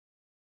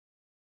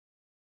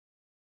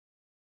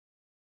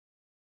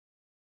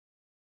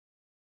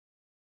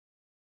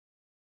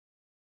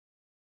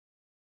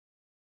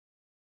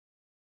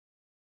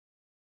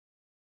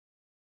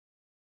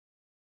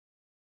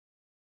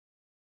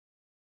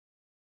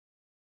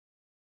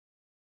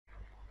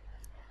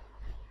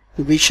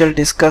we shall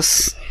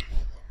discuss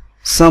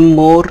some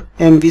more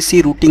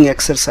MVC routing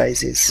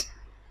exercises.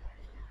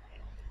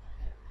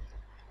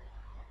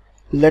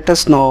 Let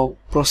us now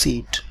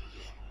proceed.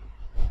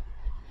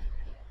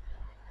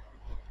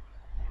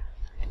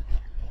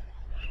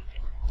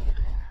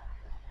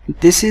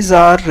 This is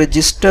our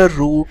register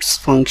routes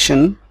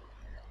function.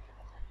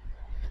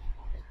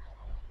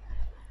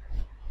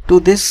 To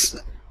this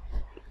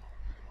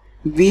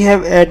we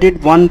have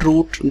added one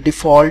route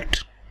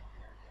default,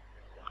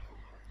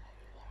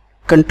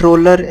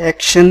 controller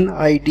action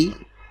ID.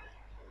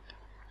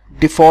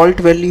 Default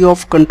value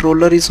of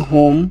controller is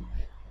home.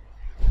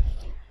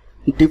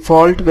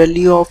 Default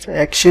value of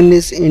action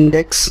is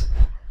index,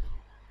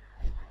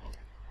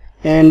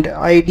 and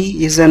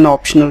ID is an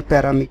optional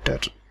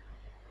parameter.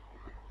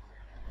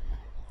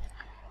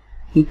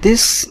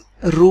 This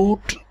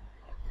route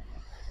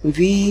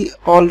we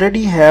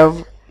already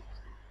have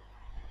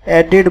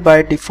added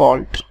by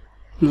default,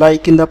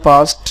 like in the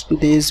past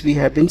days we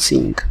have been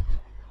seeing.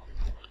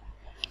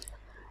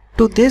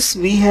 To this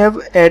we have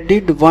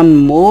added one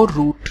more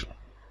route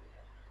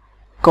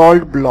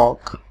called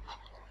block.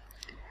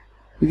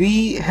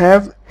 We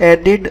have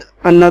added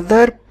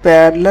another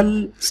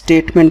parallel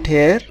statement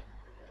here,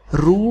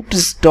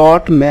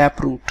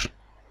 routes.MapRoute.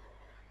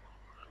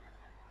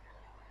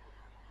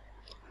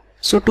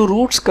 So to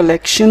routes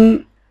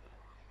collection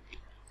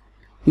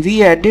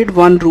we added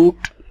one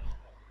route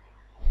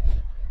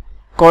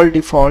called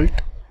default,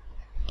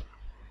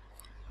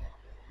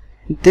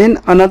 then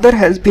another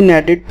has been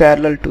added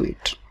parallel to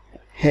it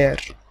here.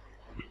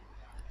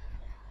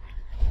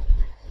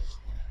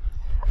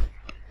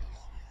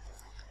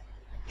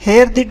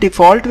 Here the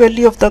default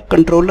value of the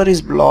controller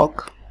is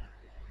block,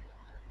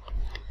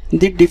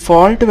 the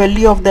default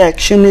value of the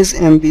action is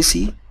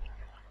MVC,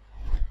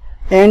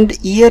 and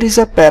year is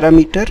a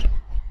parameter.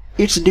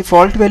 Its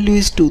default value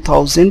is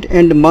 2000,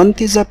 and month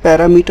is a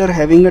parameter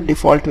having a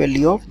default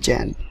value of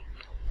Jan.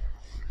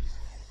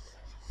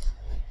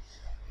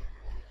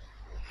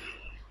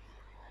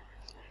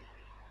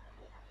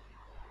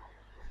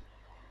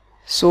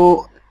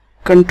 So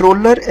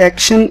controller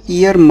action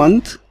year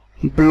month,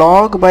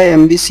 block by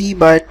MVC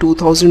by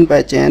 2000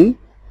 by Jan.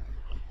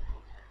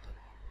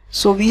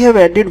 So we have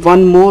added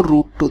one more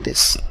route to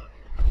this.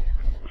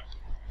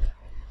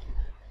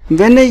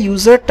 When a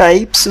user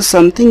types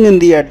something in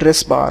the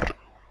address bar,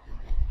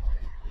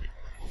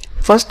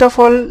 first of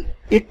all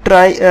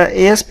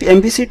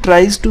MVC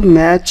tries to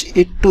match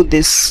it to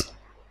this.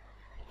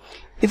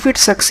 If it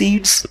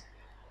succeeds,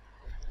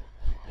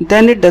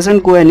 then it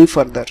doesn't go any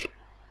further.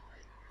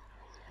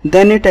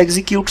 Then it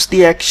executes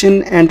the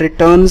action and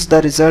returns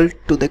the result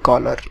to the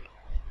caller.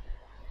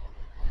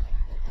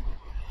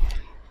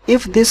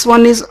 If this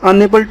one is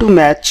unable to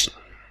match,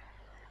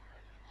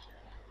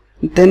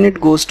 then it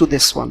goes to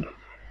this one.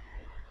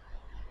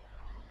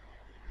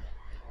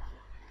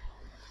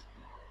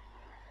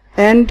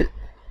 And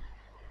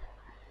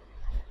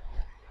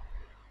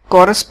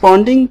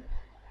corresponding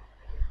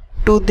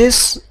to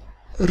this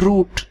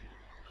route,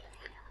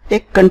 a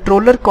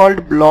controller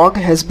called block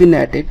has been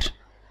added,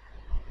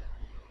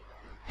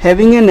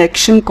 having an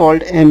action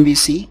called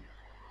MVC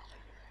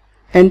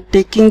and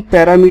taking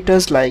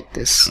parameters like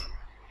this.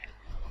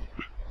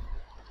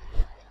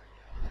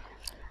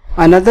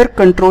 Another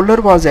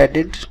controller was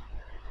added.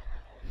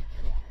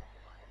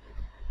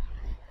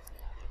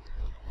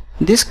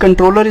 This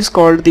controller is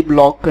called the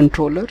block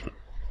controller.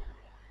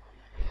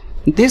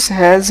 This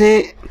has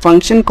a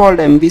function called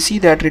MVC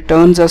that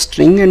returns a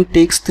string and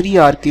takes three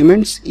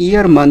arguments,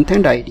 year, month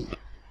and ID.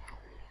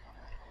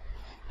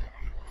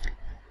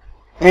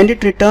 And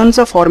it returns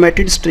a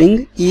formatted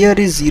string. Year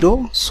is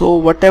 0, so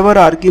whatever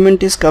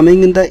argument is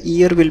coming in the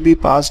year will be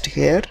passed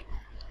here.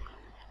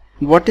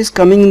 What is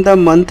coming in the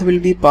month will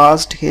be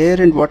passed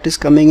here, and what is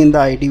coming in the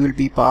ID will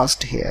be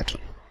passed here.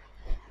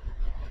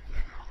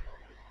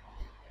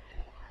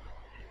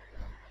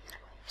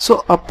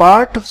 So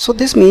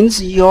this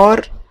means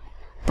your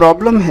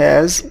problem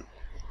has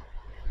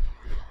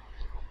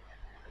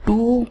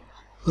two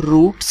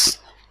routes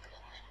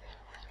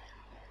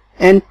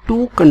and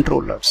two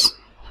controllers.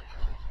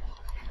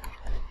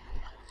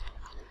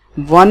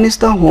 One is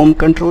the home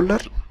controller,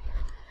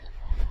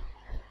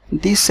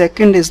 the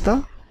second is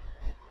the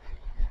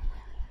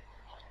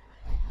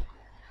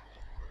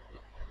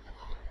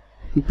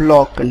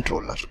block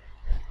controller.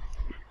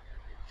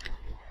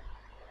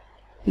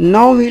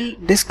 Now we'll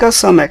discuss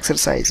some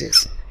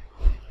exercises.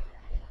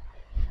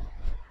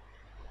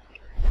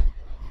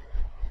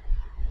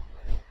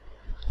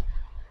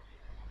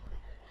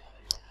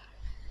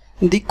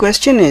 The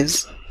question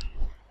is,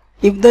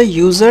 if the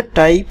user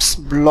types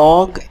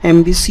blog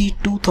MVC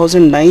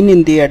 2009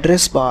 in the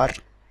address bar,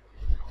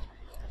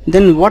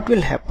 then what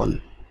will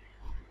happen?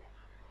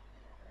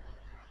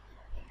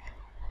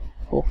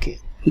 Okay,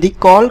 the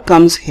call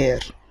comes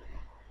here.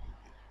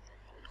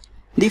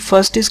 The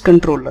first is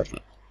controller.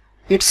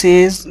 It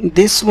says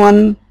this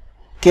one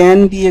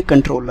can be a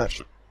controller.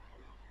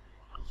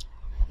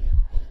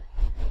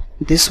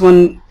 This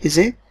one is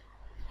a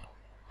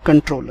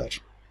controller.